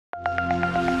Hi,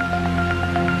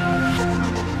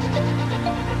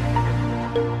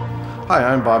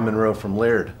 I'm Bob Monroe from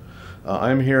Laird.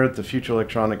 I'm here at the Future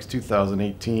Electronics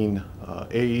 2018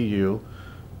 AEU.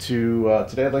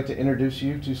 Today I'd like to introduce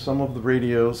you to some of the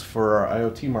radios for our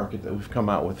IoT market that we've come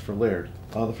out with for Laird.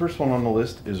 The first one on the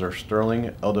list is our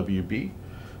Sterling-LWB.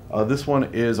 This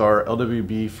one is our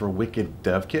LWB for Wicked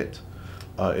Dev Kit.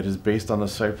 It is based on the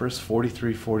Cypress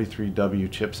CYW4343W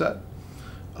chipset.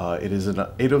 It is an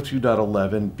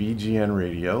 802.11 BGN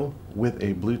radio with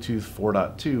a Bluetooth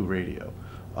 4.2 radio.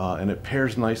 And it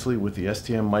pairs nicely with the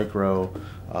STM Micro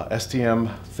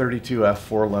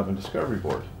STM32 Discovery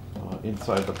board.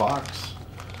 Inside the box,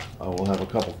 we'll have a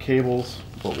couple cables,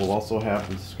 but we'll also have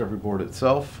the Discovery board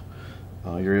itself.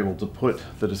 You're able to put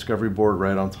the Discovery board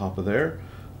right on top of there.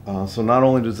 So not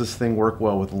only does this thing work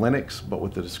well with Linux, but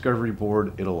with the Discovery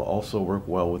board, it'll also work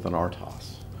well with an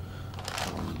RTOS.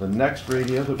 The next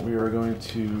radio that we are going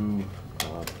to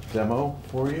demo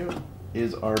for you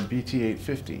is our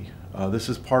BT850. This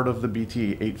is part of the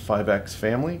BT85X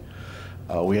family.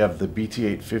 We have the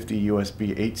BT850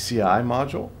 USB HCI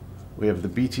module, we have the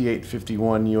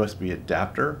BT851 USB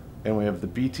adapter, and we have the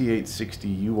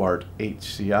BT860 UART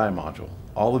HCI module.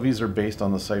 All of these are based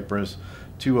on the Cypress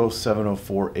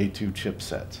 20704A2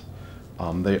 chipset.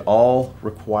 They all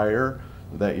require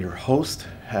that your host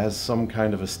has some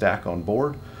kind of a stack on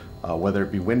board, whether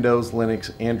it be Windows, Linux,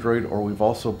 Android, or we've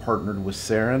also partnered with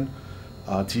Sarin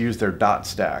to use their dot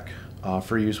stack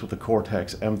for use with the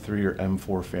Cortex M3 or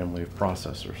M4 family of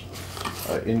processors.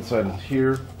 Inside of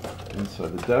here,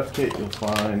 inside the dev kit, you'll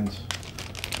find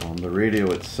the radio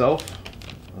itself.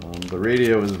 The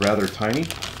radio is rather tiny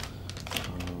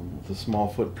with a small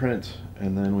footprint,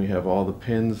 and then we have all the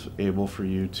pins able for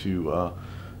you to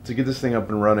get this thing up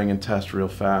and running and test real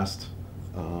fast.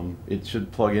 It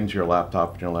should plug into your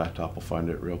laptop, and your laptop will find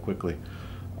it real quickly.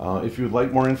 If you would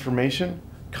like more information,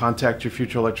 contact your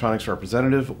Future Electronics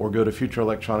representative or go to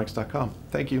futureelectronics.com.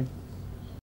 Thank you.